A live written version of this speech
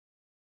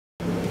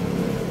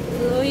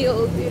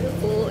all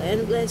beautiful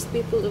and blessed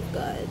people of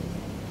God.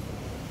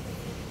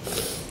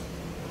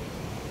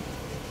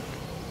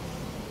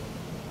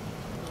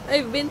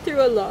 I've been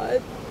through a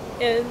lot,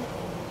 and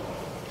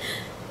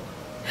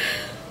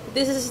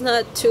this is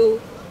not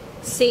to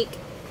seek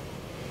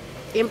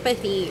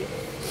empathy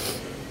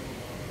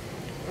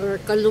or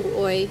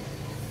kaluoy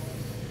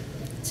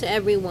to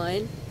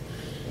everyone,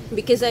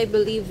 because I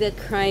believe that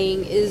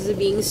crying is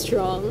being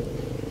strong.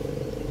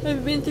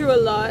 I've been through a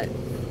lot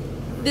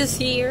this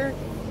year.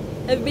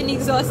 I've been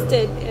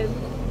exhausted and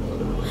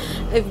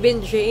I've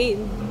been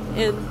drained,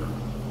 and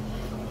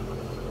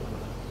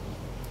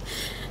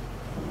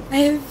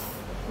I've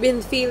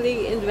been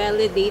feeling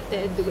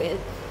invalidated with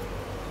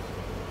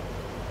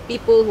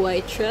people who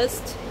I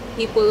trust,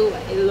 people who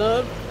I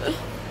love,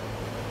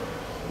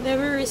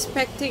 never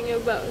respecting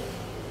about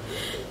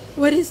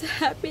what is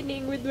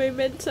happening with my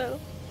mental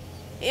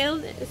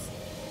illness,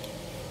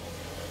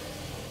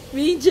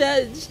 being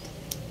judged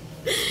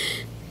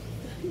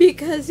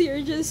because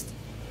you're just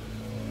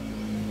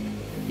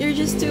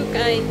too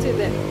kind to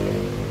them,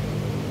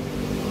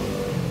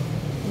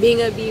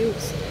 being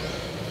abused.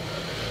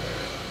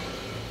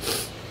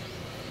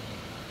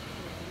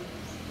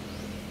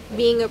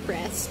 Being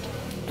oppressed.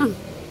 I'm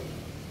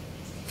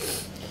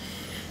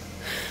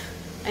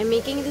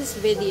making this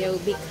video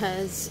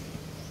because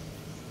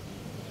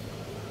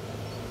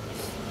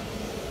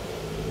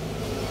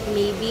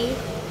maybe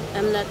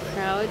I'm not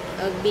proud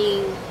of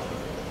being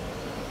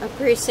a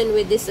person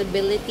with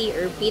disability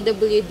or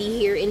PWD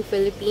here in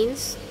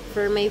Philippines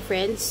for my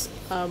friends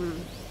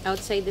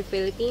outside the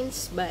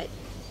Philippines, but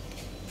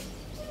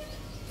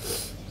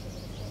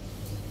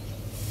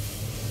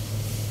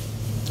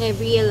I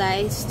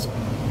realized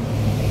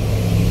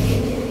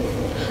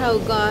how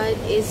God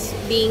is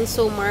being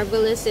so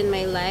marvelous in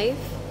my life.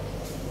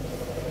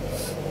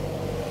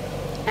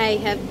 I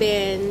have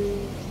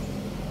been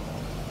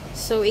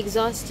so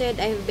exhausted.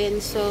 I've been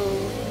so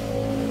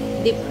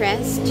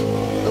depressed,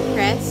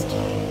 oppressed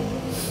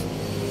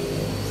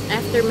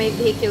after my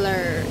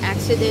vehicular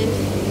accident,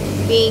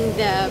 being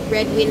the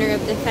breadwinner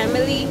of the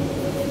family,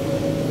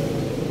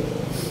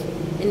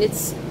 and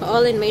it's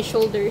all in my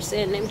shoulders.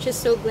 And I'm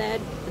just so glad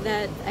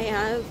that I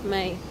have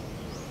my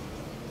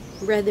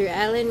brother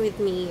Alan with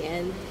me.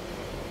 And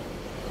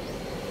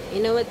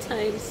you know, at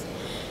times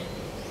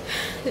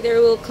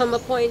there will come a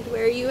point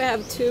where you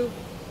have to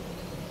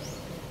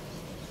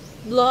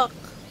block,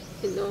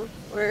 you know,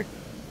 or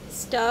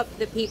stop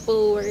the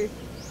people who are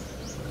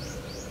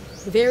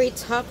very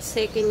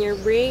toxic in your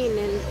brain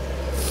and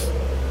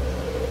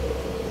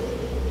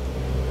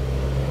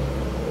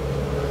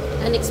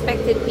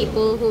unexpected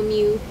people whom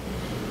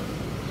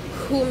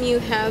you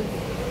have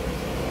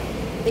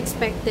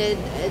expected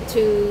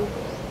to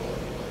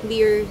be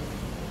your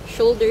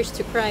shoulders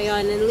to cry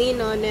on and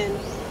lean on. And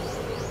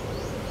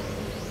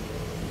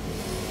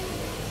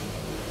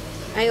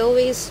I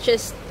always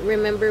just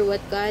remember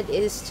what God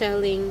is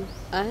telling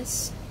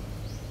us.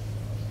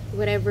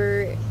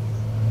 Whatever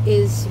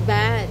is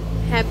bad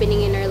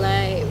happening in our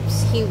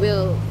lives, He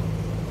will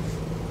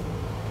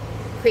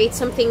create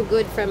something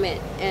good from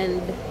it.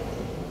 And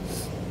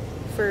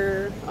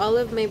for all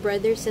of my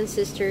brothers and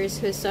sisters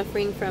who are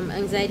suffering from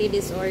anxiety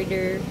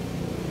disorder,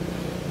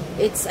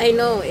 I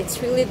know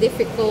it's really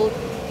difficult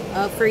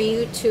for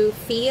you to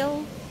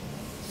feel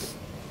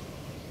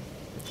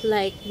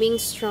like being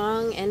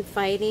strong and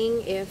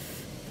fighting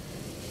if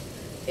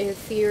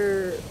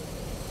you're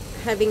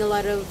having a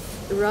lot of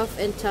rough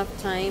and tough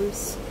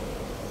times,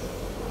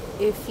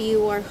 if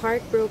you are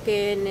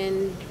heartbroken,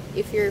 and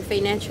if you're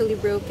financially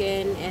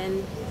broken.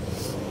 And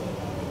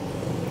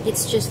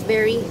it's just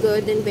very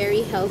good and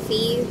very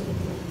healthy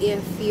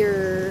if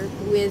you're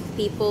with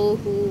people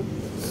who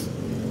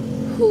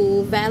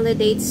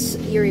validates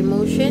your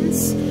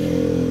emotions,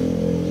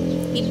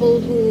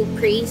 people who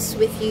praise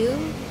with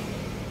you,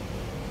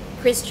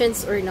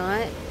 Christians or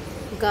not.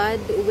 God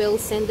will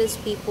send us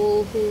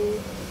people who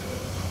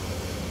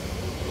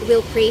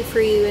will pray for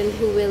you and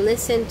who will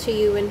listen to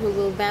you and who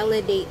will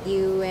validate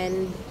you.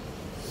 And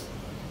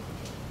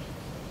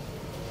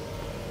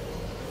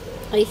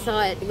I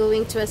thought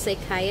going to a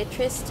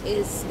psychiatrist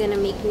is gonna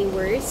make me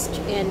worse,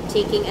 and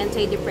taking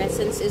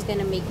antidepressants is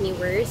gonna make me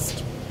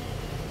worse.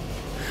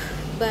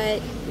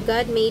 But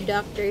God made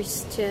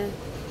doctors to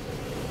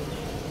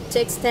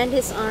extend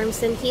His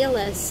arms and heal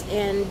us.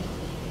 And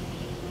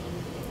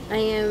I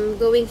am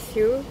going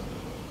through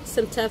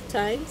some tough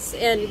times,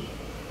 and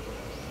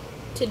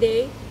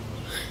today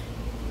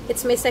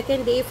it's my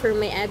second day for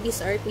my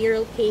Abby's art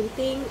mural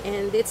painting,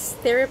 and it's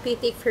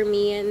therapeutic for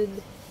me.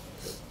 And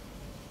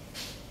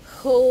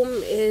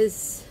home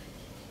is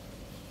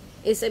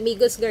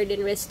Amigos Garden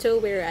Resto,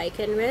 where I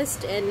can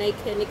rest and I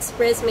can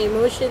express my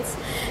emotions,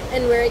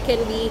 and where I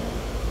can be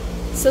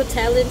so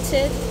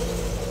talented,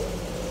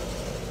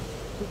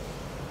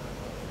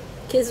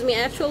 because my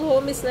actual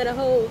home is not a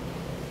home,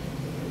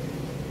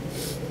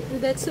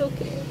 and that's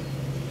okay.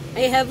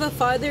 I have a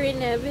Father in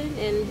heaven,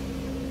 and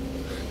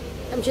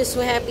I'm just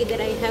so happy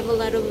that I have a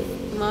lot of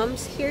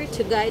moms here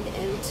to guide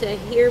and to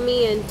hear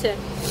me and to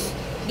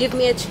give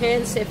me a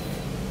chance if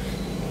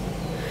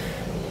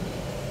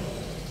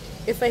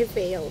I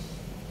fail.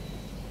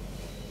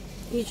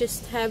 You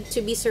just have to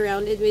be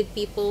surrounded with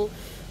people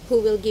who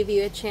will give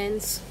you a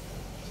chance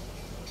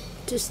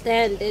to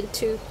stand and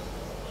to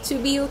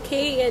be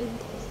okay, and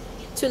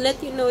to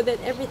let you know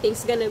that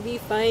everything's gonna be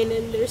fine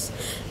and there's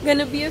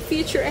gonna be a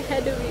future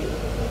ahead of you.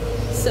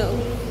 So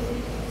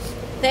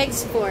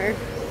thanks for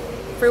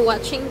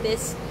watching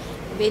this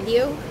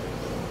video.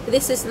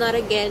 This is not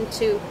again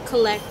to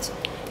collect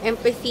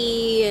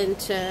empathy and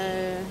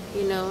to,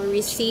 you know,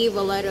 receive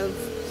a lot of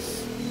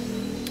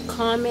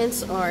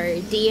comments or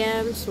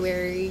DMs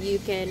where you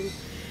can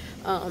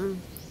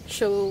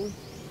show,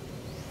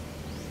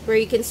 where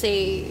you can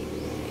say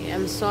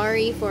I'm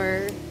sorry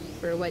for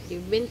what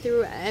you've been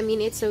through. I mean,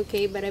 it's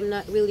okay, but I'm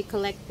not really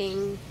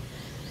collecting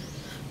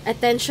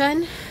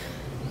attention.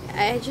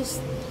 I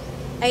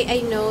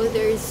know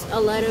there's a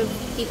lot of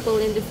people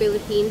in the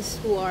Philippines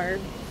who are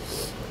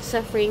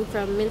suffering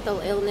from mental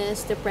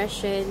illness,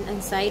 depression,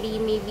 anxiety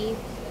maybe,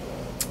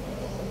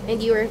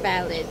 and you are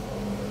valid.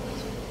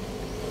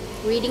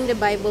 Reading the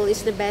Bible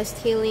is the best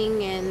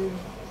healing, and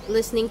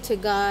listening to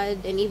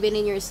God, and even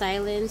in your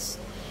silence,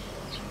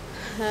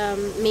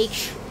 make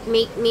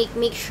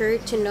sure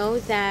to know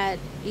that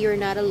you're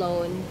not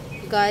alone.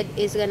 God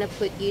is gonna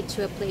put you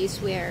to a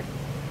place where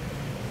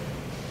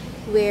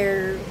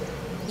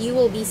you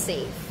will be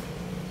safe.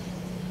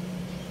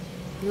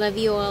 Love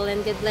you all,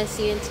 and God bless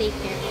you, and take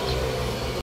care.